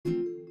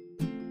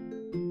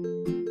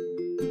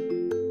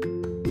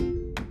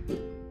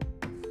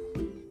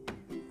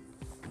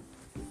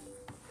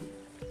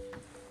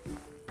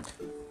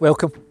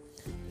Welcome.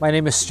 My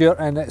name is Stuart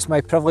and it's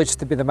my privilege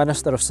to be the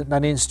minister of St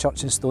Ninian's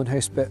Church in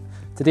Stonehouse, but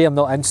today I'm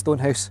not in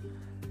Stonehouse.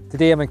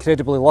 Today I'm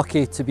incredibly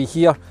lucky to be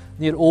here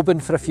near Oban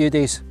for a few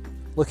days,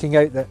 looking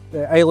out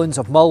the islands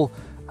of Mull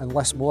and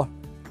Lismore.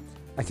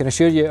 I can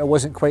assure you it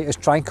wasn't quite as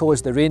tranquil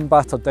as the rain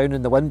battered down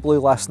and the wind blew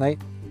last night.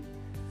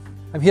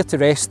 I'm here to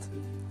rest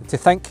and to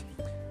think,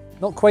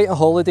 not quite a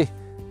holiday,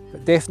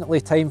 but definitely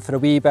time for a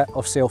wee bit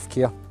of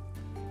self-care.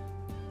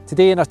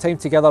 Today in our time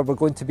together we're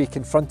going to be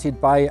confronted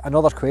by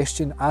another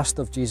question asked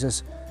of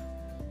Jesus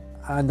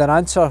and an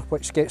answer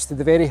which gets to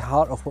the very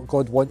heart of what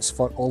God wants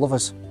for all of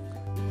us.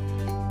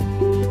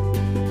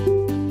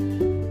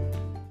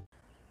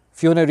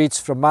 Fiona reads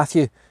from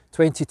Matthew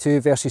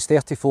 22 verses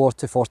 34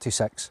 to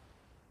 46.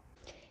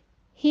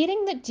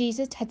 Hearing that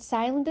Jesus had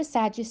silenced the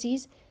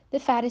Sadducees,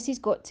 the Pharisees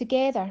got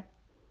together.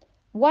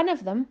 One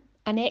of them,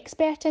 an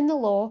expert in the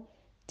law,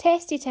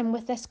 tested him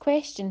with this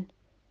question: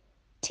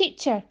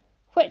 "Teacher,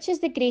 which is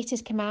the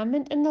greatest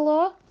commandment in the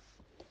law?"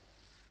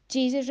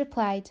 Jesus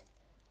replied,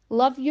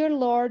 "Love your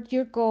Lord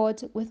your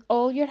God with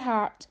all your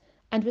heart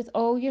and with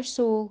all your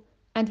soul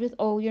and with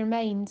all your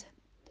mind.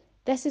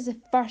 This is the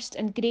first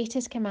and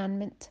greatest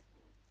commandment.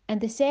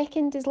 And the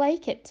second is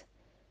like it.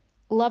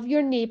 Love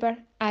your neighbour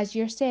as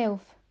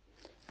yourself.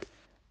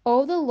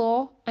 All the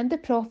law and the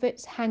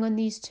prophets hang on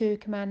these two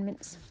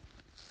commandments."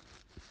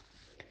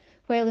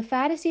 While the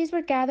Pharisees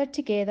were gathered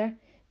together,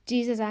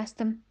 Jesus asked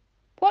them,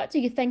 "What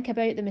do you think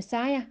about the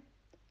Messiah?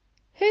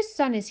 Whose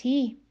son is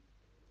he?"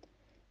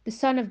 "The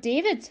son of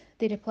David,"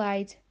 they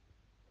replied.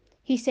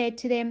 He said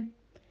to them,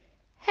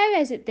 "How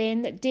is it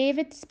then that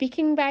David,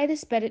 speaking by the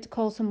Spirit,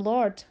 calls him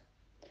Lord?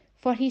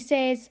 For he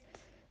says,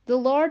 'The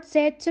Lord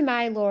said to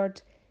my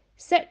Lord,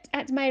 sit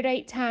at my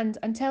right hand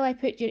until I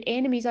put your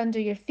enemies under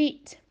your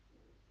feet.'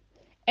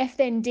 If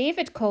then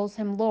David calls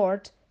him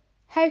Lord,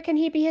 how can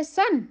he be his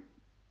son?"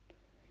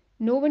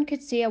 No one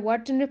could say a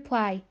word in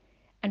reply,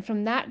 and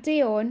from that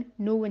day on,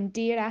 no one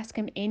dare ask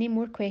him any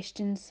more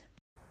questions.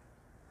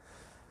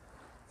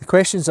 The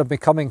questions have been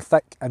coming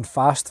thick and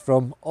fast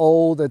from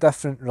all the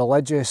different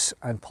religious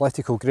and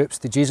political groups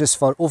to Jesus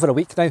for over a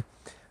week now.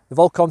 They've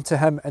all come to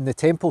him in the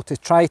temple to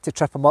try to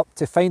trip him up,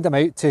 to find him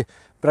out, to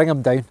bring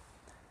him down.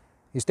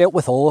 He's dealt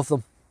with all of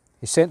them.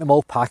 He's sent them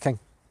all packing.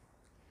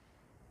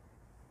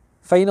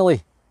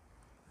 Finally,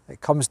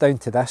 it comes down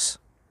to this.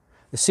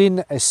 The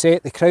scene is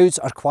set, the crowds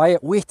are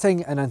quiet,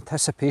 waiting in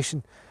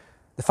anticipation.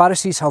 The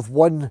Pharisees have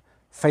one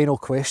final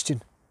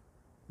question.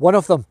 One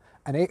of them,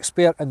 an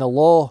expert in the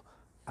law,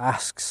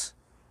 asks,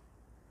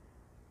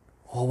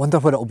 I wonder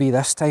what it'll be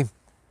this time.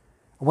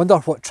 I wonder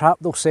what trap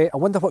they'll set. I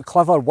wonder what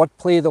clever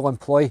wordplay they'll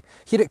employ.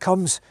 Here it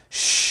comes.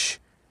 Shh.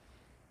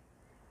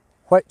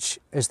 Which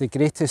is the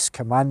greatest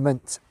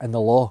commandment in the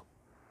law?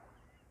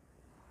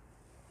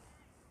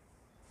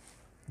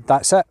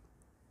 That's it.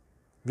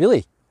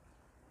 Really?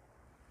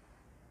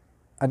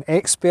 An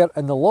expert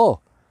in the law.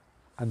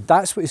 And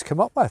that's what he's come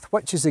up with.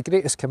 Which is the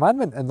greatest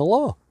commandment in the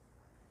law?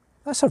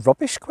 That's a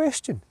rubbish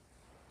question.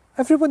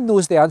 Everyone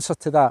knows the answer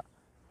to that.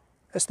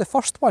 It's the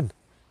first one.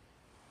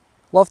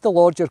 Love the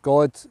Lord your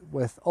God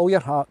with all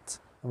your heart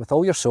and with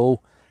all your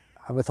soul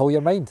and with all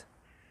your mind.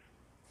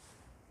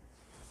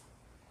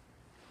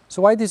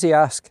 So why does he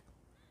ask?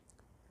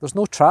 There's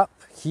no trap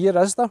here,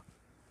 is there?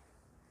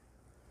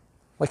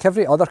 Like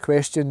every other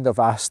question they've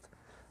asked,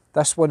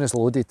 this one is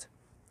loaded.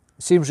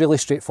 It seems really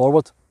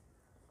straightforward.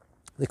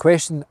 The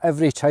question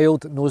every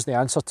child knows the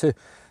answer to.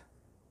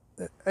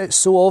 It's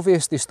so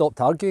obvious they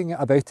stopped arguing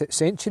about it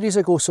centuries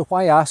ago, so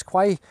why ask?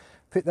 Why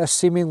put this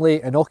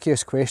seemingly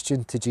innocuous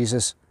question to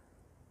Jesus?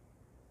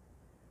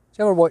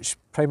 Do you ever watch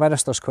Prime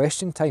Minister's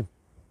Question Time?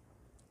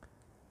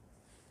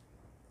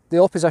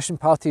 The opposition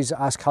parties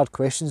ask hard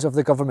questions of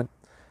the government,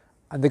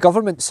 and the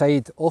government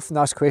side often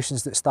ask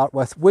questions that start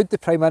with, would the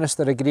Prime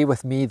Minister agree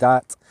with me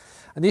that?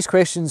 And these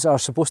questions are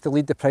supposed to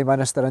lead the Prime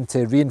Minister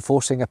into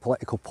reinforcing a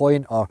political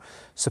point or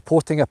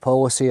supporting a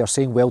policy or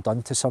saying well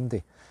done to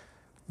somebody.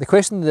 The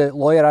question the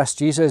lawyer asked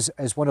Jesus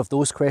is one of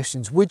those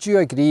questions. Would you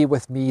agree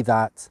with me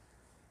that?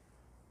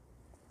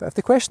 But if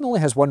the question only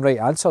has one right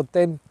answer,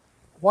 then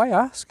why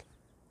ask?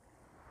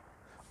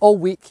 All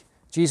week,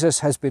 Jesus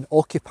has been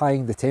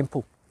occupying the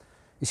temple.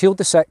 He's healed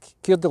the sick,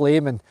 cured the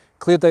lame, and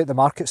cleared out the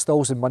market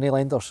stalls and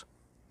moneylenders.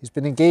 He's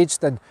been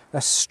engaged in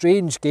this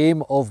strange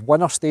game of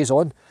winner stays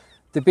on,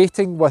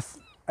 debating with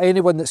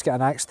anyone that's got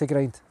an axe to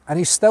grind. And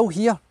he's still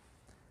here.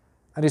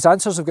 And his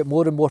answers have got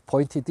more and more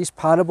pointed. These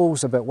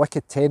parables about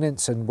wicked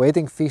tenants and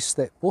wedding feasts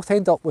that both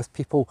end up with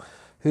people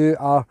who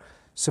are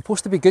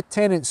supposed to be good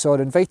tenants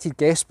or invited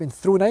guests being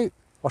thrown out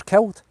or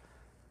killed.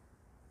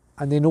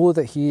 And they know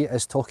that he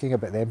is talking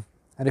about them.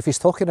 And if he's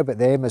talking about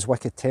them as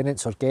wicked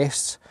tenants or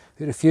guests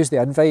who refuse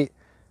the invite,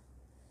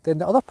 then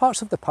the other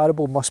parts of the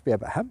parable must be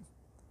about him.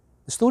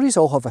 The stories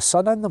all have a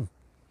son in them.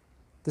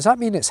 Does that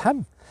mean it's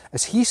him?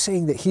 Is he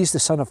saying that he's the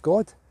Son of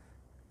God?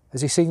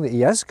 Is he saying that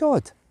he is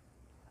God?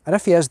 And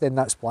if he is, then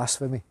that's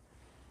blasphemy.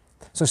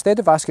 So instead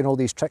of asking all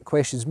these trick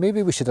questions,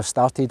 maybe we should have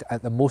started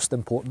at the most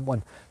important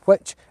one,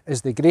 which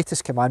is the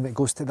greatest commandment,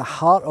 goes to the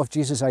heart of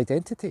Jesus'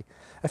 identity.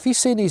 If he's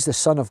saying he's the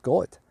Son of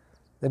God,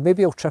 then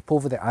maybe he'll trip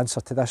over the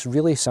answer to this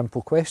really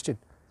simple question.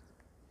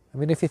 I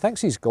mean, if he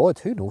thinks he's God,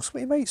 who knows what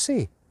he might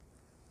say?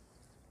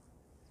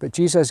 But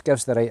Jesus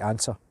gives the right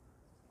answer.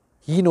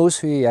 He knows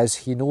who he is.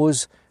 He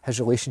knows his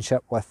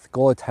relationship with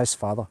God, his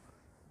Father.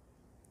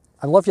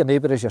 And love your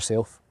neighbour as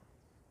yourself.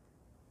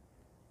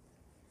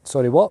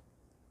 Sorry, what?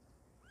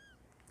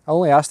 I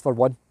only asked for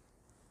one.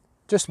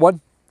 Just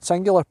one.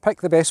 Singular.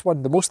 Pick the best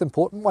one, the most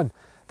important one.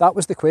 That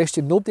was the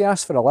question. Nobody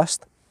asked for a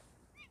list.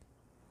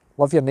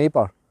 Love your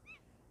neighbour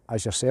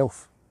as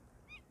yourself.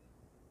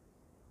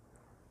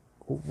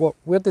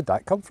 Where did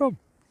that come from?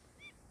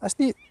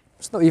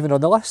 It's not even on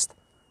the list.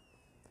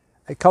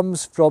 It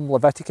comes from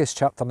Leviticus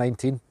chapter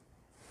 19.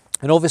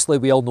 And obviously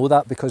we all know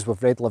that because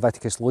we've read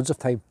Leviticus loads of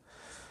time.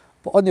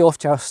 But on the off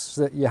chance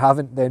that you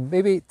haven't, then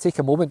maybe take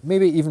a moment,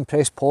 maybe even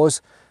press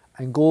pause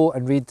and go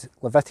and read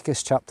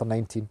Leviticus chapter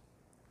 19.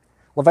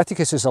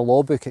 Leviticus is a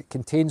law book. It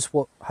contains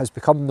what has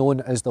become known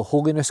as the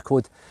Holiness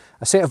Code,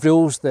 a set of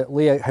rules that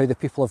lay out how the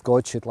people of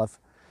God should live.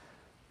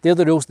 They're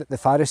the rules that the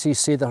Pharisees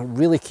say they're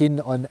really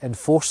keen on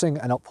enforcing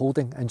and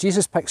upholding. And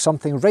Jesus picks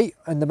something right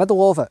in the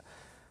middle of it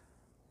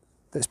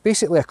that's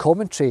basically a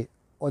commentary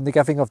on the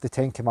giving of the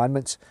Ten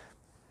Commandments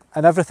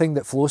and everything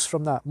that flows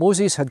from that.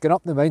 Moses had gone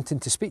up the mountain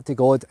to speak to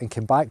God and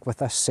came back with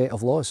this set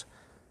of laws.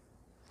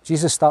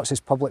 Jesus starts his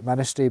public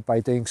ministry by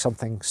doing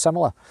something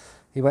similar.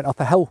 He went up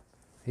a hill.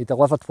 He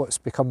delivered what's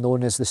become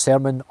known as the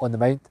Sermon on the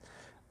Mount.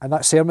 And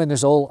that sermon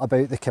is all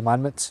about the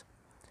commandments,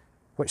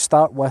 which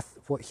start with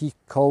what he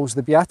calls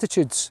the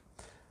Beatitudes,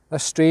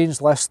 this strange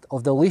list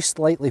of the least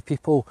likely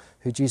people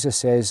who Jesus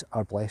says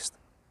are blessed.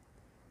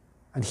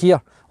 And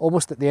here,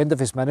 almost at the end of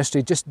his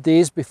ministry, just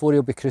days before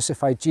he'll be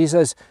crucified,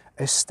 Jesus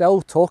is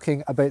still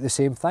talking about the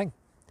same thing.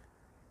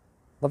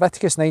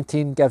 Leviticus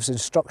 19 gives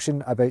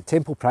instruction about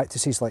temple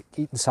practices like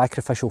eating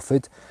sacrificial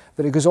food,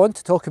 but it goes on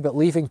to talk about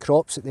leaving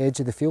crops at the edge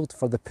of the field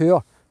for the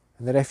poor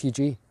and the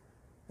refugee.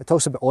 It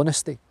talks about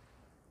honesty.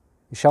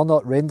 You shall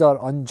not render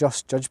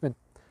unjust judgment.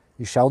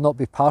 You shall not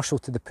be partial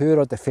to the poor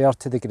or defer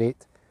to the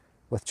great.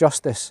 With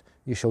justice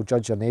you shall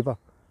judge your neighbour.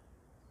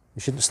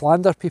 You shouldn't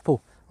slander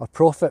people or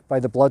profit by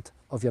the blood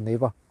of your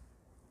neighbour.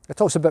 It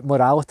talks about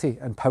morality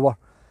and power,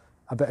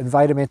 about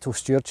environmental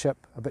stewardship,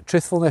 about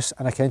truthfulness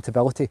and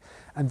accountability.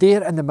 And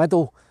there in the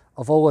middle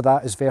of all of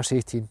that is verse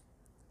 18.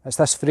 It's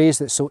this phrase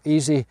that's so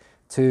easy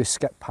to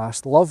skip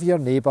past. Love your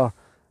neighbour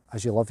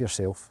as you love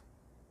yourself.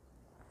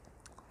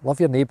 Love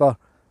your neighbour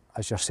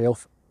as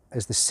yourself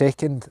is the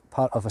second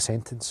part of a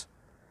sentence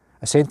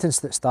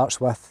that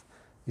starts with,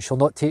 you shall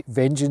not take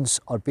vengeance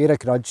or bear a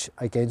grudge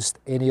against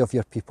any of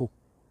your people.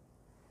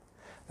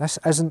 This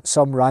isn't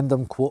some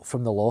random quote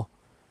from the law.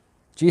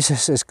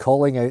 Jesus is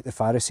calling out the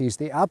Pharisees.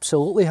 They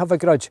absolutely have a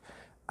grudge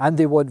and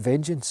they want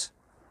vengeance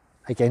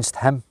against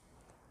him.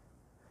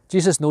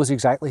 Jesus knows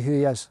exactly who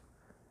he is.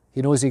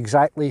 He knows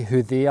exactly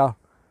who they are.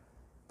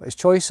 But his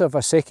choice of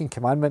a second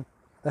commandment,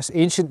 this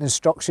ancient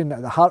instruction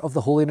at the heart of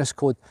the Holiness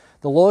Code,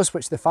 the laws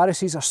which the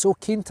Pharisees are so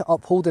keen to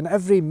uphold in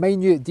every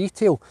minute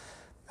detail,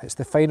 it's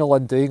the final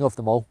undoing of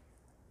them all.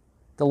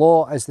 The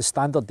law is the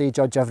standard they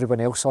judge everyone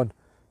else on,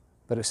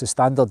 but it's the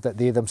standard that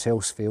they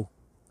themselves fail.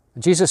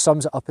 And Jesus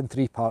sums it up in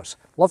three parts.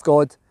 Love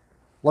God,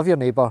 love your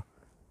neighbour,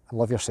 and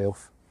love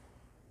yourself.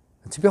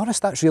 And to be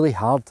honest, that's really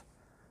hard.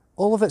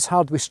 All of it's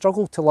hard. We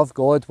struggle to love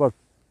God. We're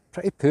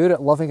pretty poor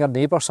at loving our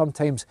neighbour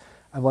sometimes,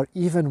 and we're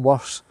even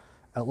worse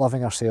at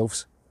loving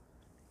ourselves.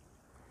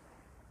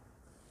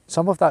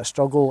 Some of that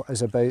struggle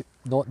is about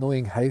not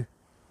knowing how.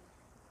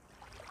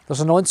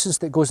 There's a nonsense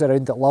that goes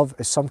around that love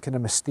is some kind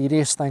of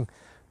mysterious thing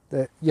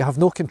that you have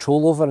no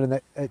control over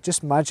and it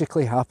just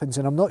magically happens,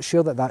 and I'm not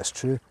sure that that's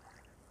true.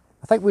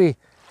 I think we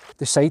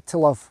decide to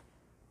love.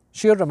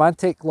 Sure,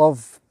 romantic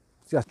love,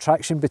 the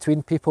attraction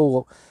between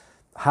people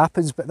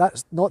happens, but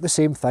that's not the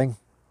same thing.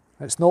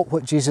 It's not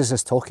what Jesus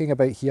is talking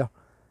about here.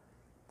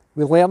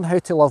 We learn how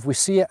to love, we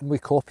see it and we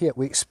copy it,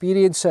 we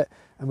experience it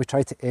and we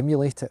try to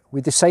emulate it.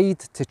 We decide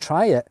to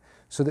try it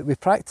so that we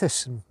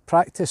practice and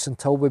practice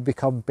until we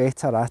become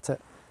better at it.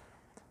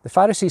 The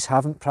Pharisees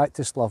haven't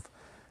practiced love.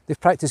 They've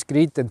practiced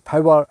greed and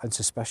power and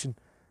suspicion.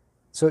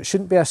 So it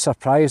shouldn't be a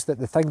surprise that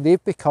the thing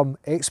they've become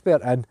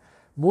expert in,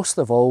 most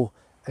of all,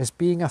 is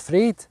being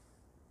afraid.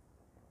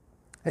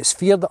 It's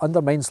fear that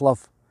undermines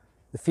love.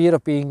 The fear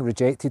of being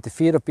rejected, the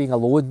fear of being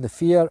alone, the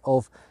fear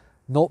of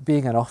not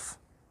being enough.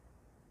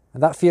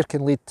 And that fear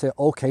can lead to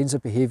all kinds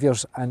of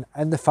behaviours, and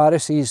in the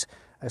Pharisees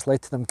it's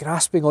led to them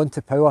grasping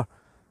onto power,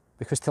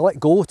 because to let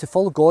go, to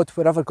follow God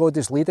wherever God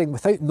is leading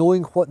without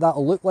knowing what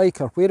that'll look like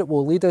or where it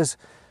will lead us,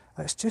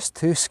 it's just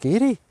too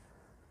scary.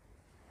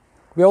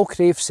 We all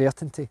crave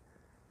certainty,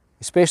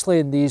 especially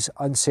in these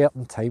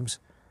uncertain times.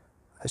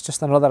 It's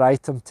just another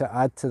item to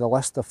add to the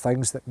list of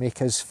things that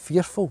make us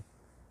fearful.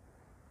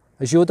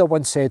 As Yoda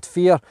once said,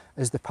 fear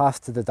is the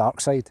path to the dark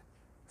side.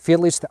 Fear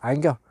leads to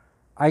anger.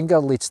 Anger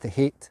leads to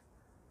hate.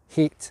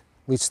 Hate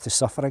leads to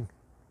suffering.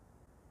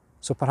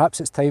 So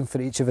perhaps it's time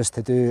for each of us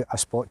to do a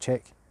spot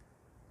check.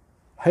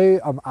 How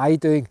am I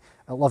doing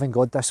at loving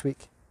God this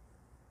week?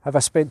 Have I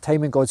spent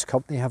time in God's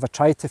company? Have I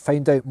tried to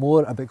find out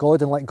more about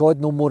God and let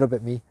God know more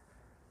about me?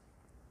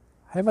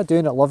 How am I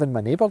doing at loving my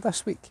neighbour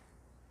this week?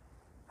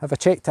 Have I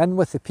checked in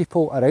with the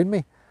people around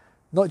me?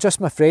 Not just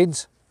my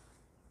friends.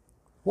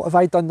 What have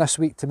I done this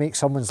week to make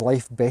someone's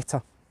life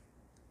better?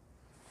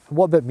 And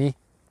what about me?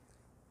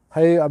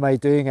 How am I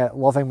doing at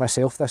loving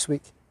myself this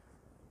week?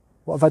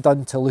 What have I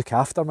done to look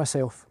after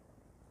myself?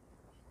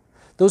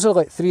 Those are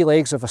like 3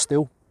 legs of a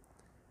stool.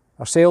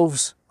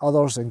 Ourselves,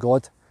 others and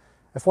God.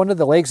 If one of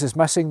the legs is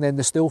missing, then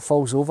the stool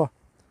falls over.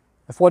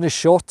 If one is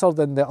shorter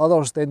than the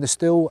others, then the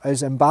stool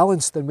is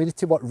imbalanced and we need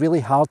to work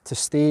really hard to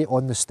stay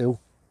on the stool.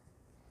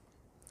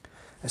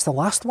 It's the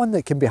last one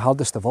that can be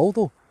hardest of all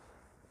though.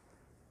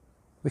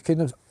 We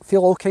can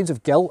feel all kinds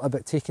of guilt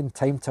about taking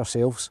time to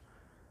ourselves.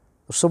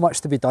 There's so much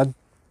to be done,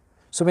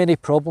 so many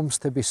problems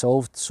to be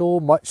solved,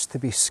 so much to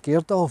be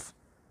scared of.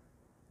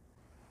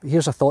 But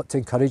here's a thought to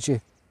encourage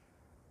you.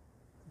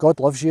 God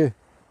loves you.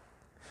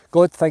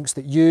 God thinks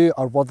that you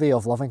are worthy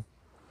of loving.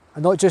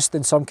 And not just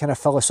in some kind of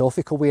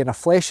philosophical way, in a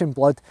flesh and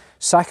blood,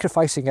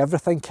 sacrificing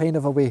everything kind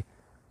of a way.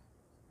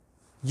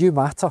 You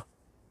matter.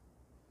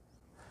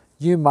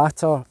 You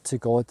matter to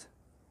God.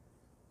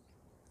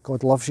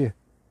 God loves you.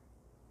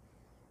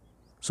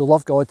 So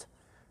love God,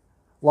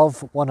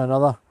 love one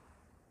another,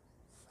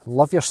 and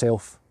love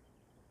yourself.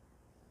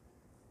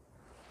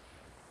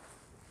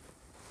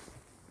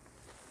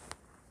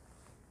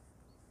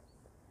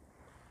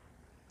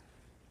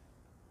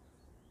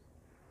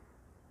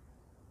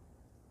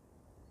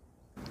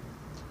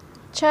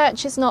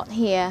 Church is not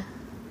here.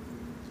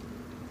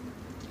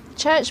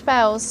 Church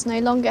bells no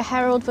longer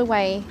herald the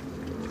way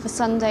for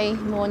Sunday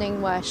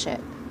morning worship.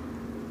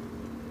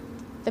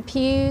 The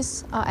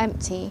pews are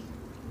empty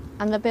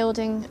and the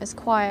building as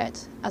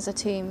quiet as a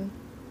tomb,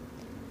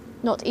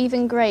 not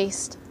even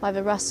graced by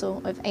the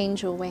rustle of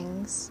angel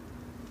wings.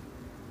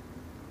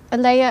 A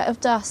layer of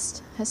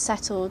dust has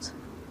settled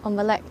on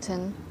the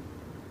lectern,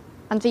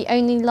 and the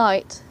only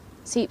light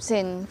seeps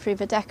in through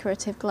the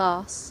decorative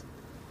glass,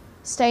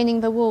 staining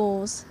the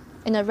walls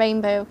in a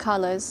rainbow of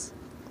colours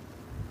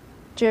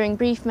during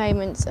brief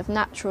moments of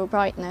natural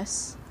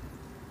brightness,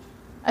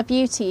 a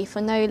beauty for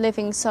no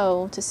living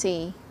soul to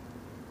see.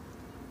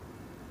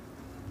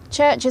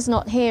 Church is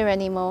not here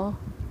anymore.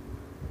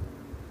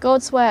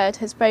 God's word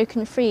has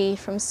broken free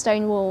from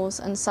stone walls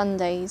and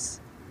Sundays,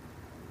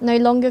 no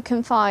longer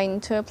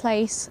confined to a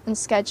place and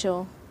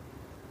schedule,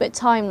 but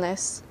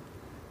timeless,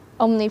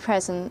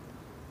 omnipresent,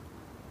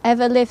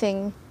 ever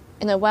living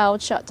in a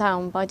world shut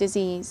down by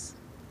disease.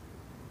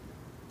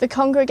 The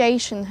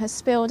congregation has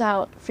spilled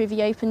out through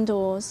the open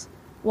doors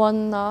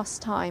one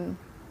last time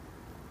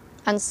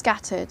and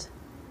scattered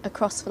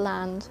across the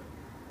land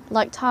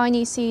like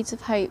tiny seeds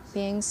of hope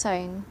being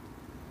sown,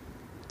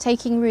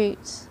 taking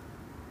root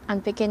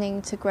and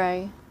beginning to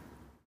grow.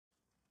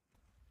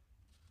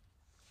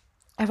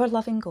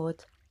 Ever-loving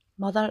God,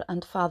 Mother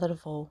and Father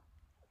of all,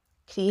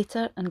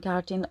 Creator and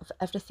Guardian of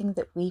everything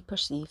that we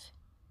perceive,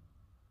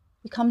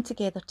 we come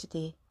together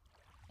today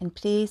in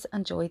praise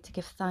and joy to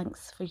give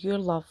thanks for your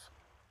love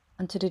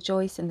and to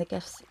rejoice in the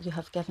gifts you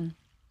have given.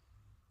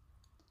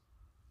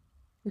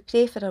 We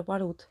pray for a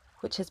world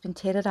which has been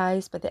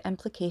terrorised by the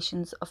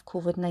implications of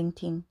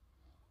COVID-19.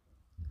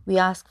 We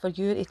ask for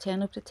your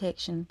eternal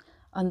protection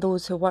on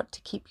those who work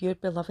to keep your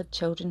beloved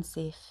children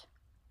safe.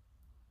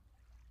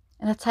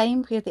 In a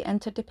time where the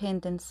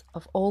interdependence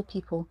of all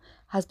people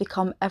has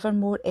become ever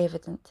more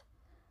evident,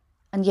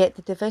 and yet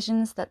the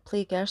divisions that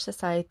plague our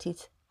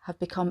societies have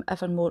become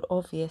ever more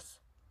obvious,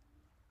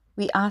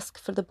 we ask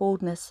for the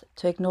boldness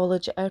to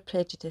acknowledge our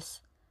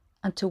prejudice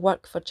and to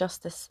work for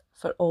justice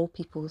for all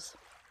peoples.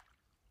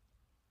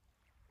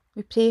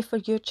 We pray for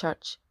your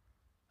church,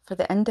 for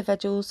the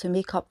individuals who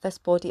make up this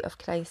body of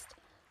Christ,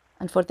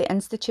 and for the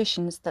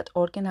institutions that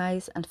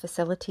organise and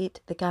facilitate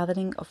the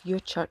gathering of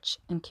your church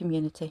and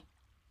community.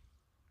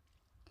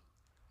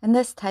 In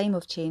this time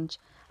of change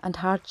and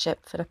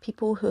hardship for a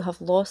people who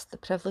have lost the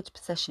privileged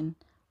position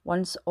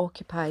once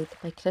occupied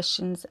by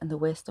Christians in the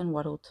Western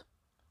world,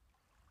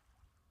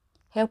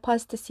 help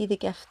us to see the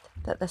gift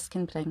that this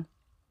can bring,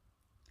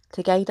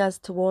 to guide us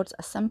towards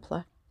a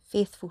simpler,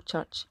 faithful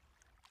church,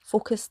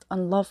 focused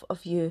on love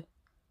of you,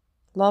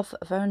 love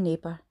of our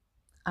neighbour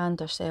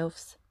and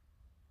ourselves.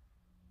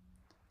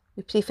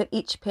 We pray for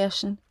each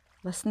person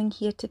listening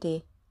here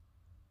today,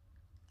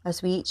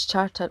 as we each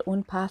chart our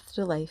own path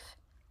through life,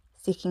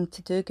 seeking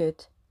to do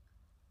good,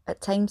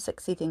 at times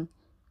succeeding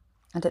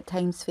and at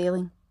times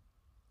failing,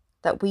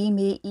 that we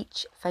may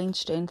each find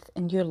strength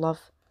in your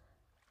love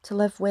to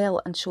live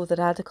well and show the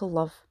radical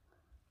love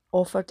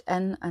offered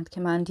in and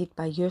commanded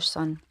by your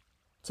Son,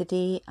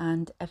 today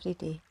and every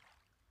day.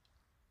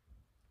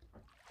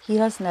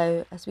 Hear us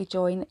now as we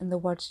join in the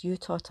words you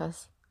taught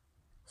us,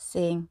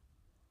 saying,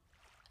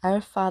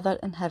 Our Father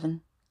in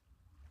heaven,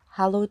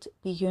 hallowed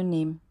be your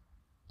name.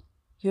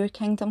 Your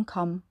kingdom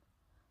come,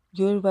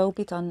 your will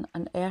be done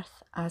on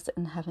earth as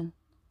in heaven.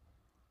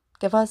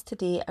 Give us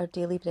today our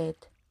daily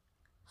bread.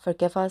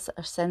 Forgive us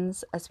our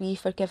sins as we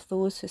forgive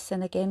those who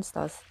sin against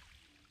us.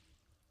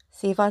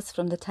 Save us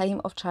from the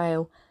time of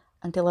trial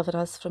and deliver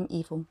us from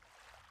evil.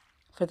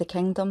 For the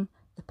kingdom,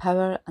 the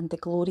power and the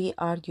glory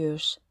are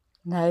yours,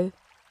 now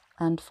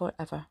and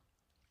forever.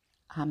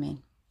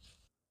 Amen.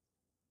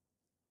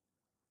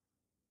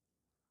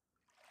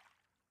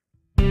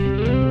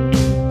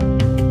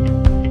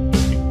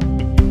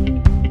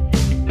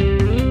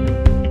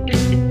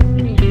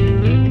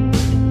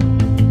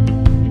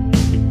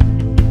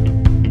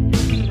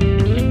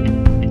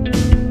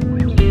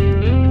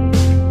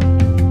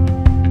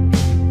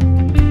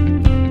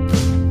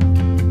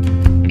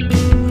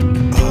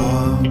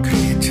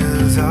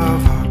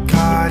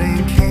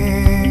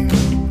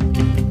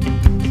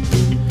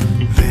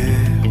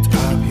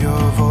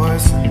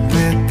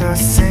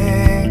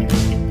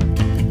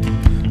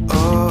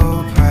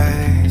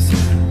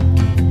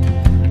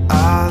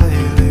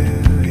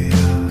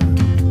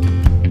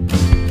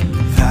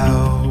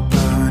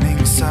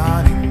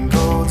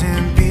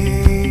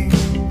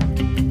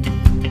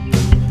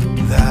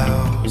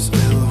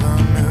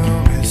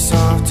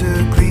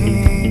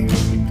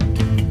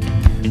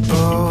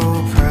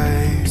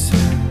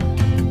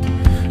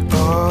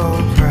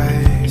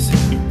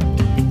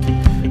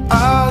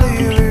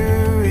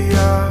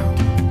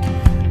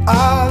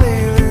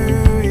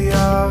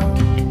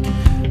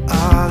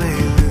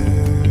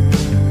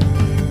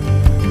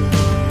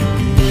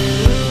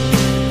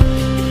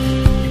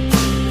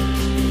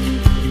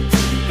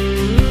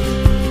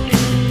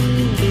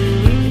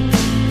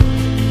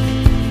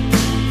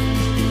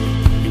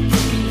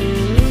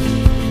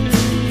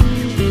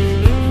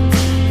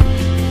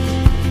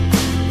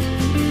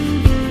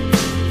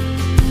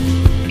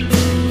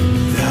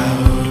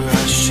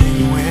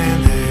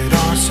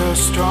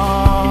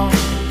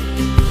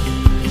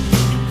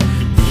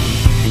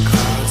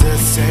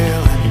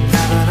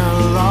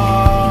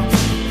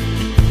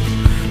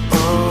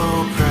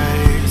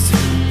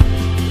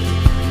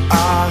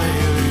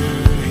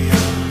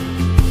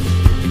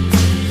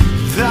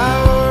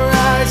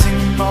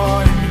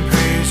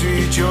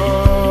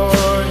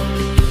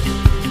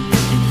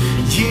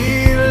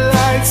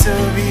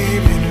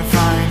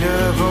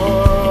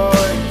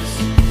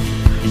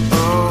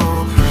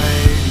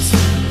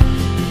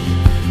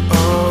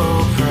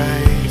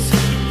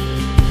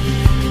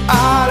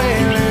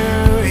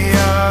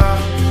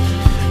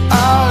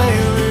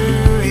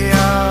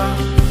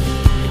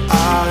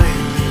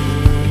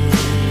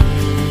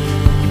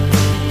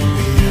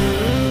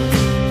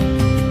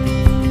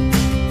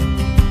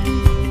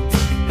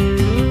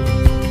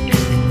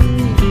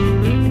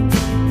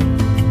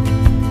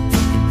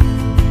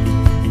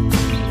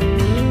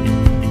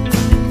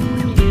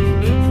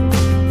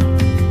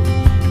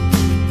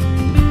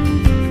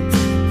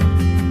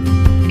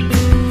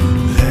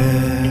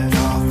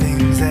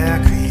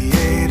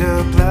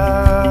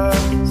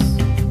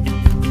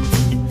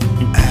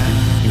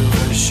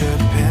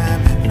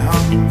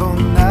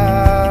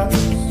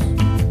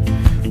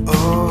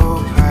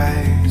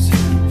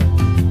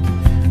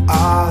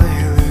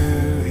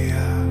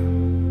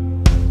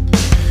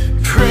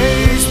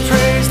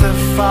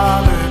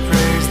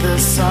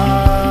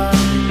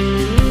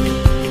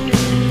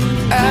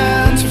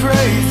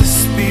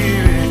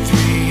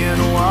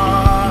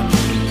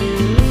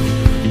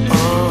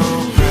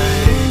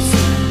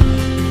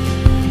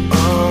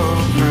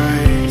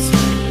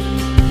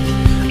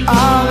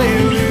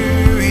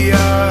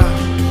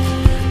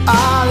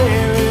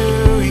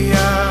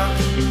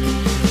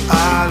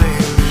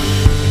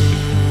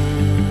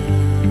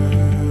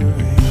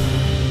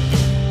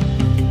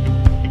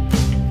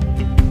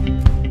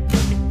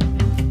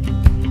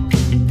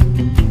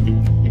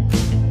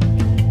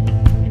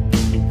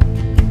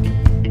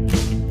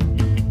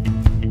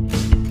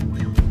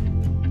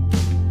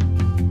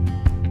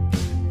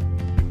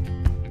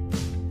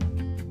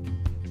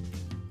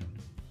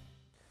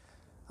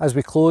 As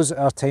we close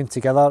our time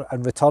together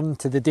and return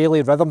to the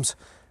daily rhythms,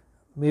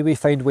 may we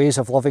find ways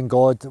of loving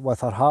God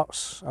with our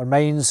hearts, our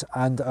minds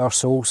and our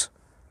souls.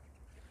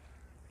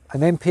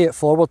 And then pay it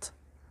forward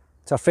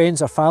to our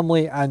friends, our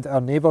family and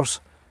our neighbours,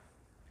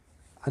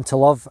 and to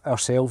love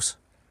ourselves.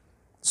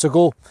 So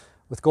go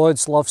with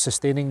God's love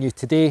sustaining you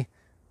today,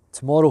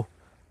 tomorrow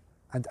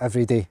and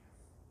every day.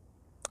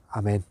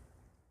 Amen.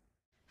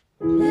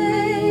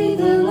 May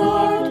the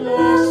Lord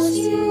bless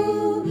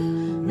you.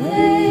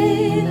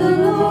 May the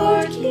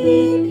Lord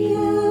keep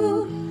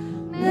you.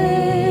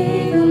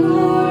 May the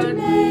Lord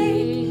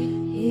make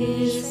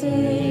his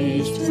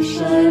face to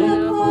shine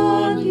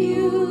upon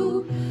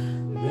you.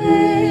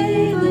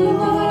 May the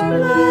Lord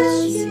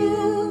bless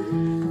you.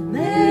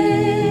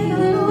 May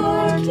the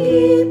Lord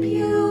keep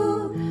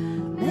you.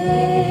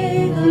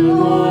 May the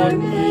Lord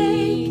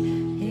make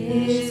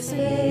his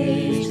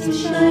face to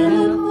shine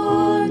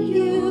upon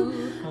you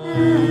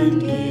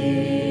and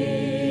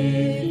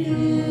give you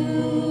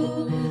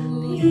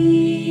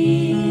peace.